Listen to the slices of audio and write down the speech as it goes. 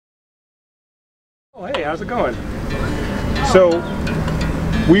Oh, hey, how's it going? So,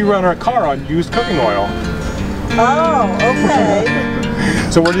 we run our car on used cooking oil. Oh, okay.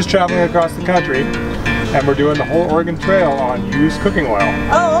 So we're just traveling across the country, and we're doing the whole Oregon Trail on used cooking oil.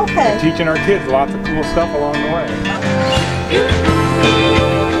 Oh, okay. And teaching our kids lots of cool stuff along the way.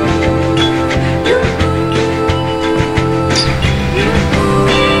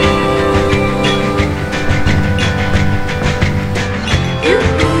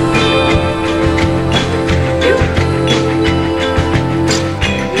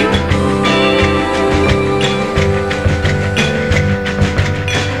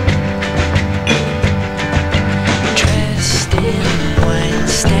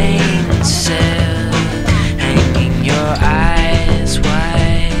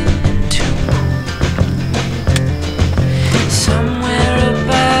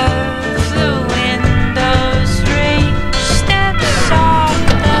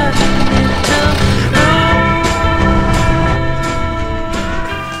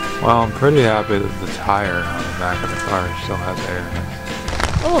 Well, I'm pretty happy that the tire on the back of the car still has air in it.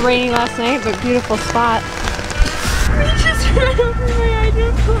 A little rainy last night, but beautiful spot. We just ran over my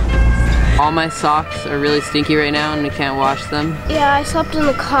hydroponics. All my socks are really stinky right now and we can't wash them. Yeah, I slept in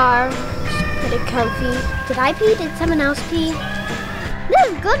the car. It's pretty comfy. Did I pee? Did someone else pee? This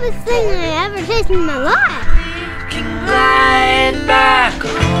is the goodest thing I ever tasted in my life. We can ride back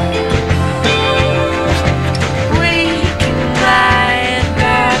home. We can ride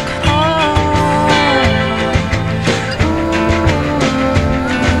back home.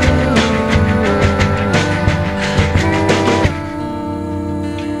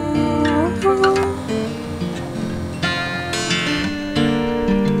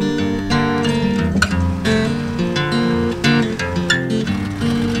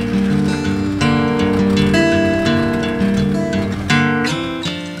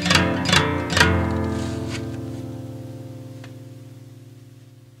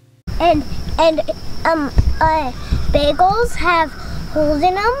 Bagels have holes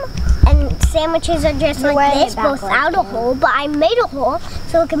in them, and sandwiches are just like this, without a hole, but I made a hole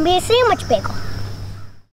so it can be a sandwich bagel.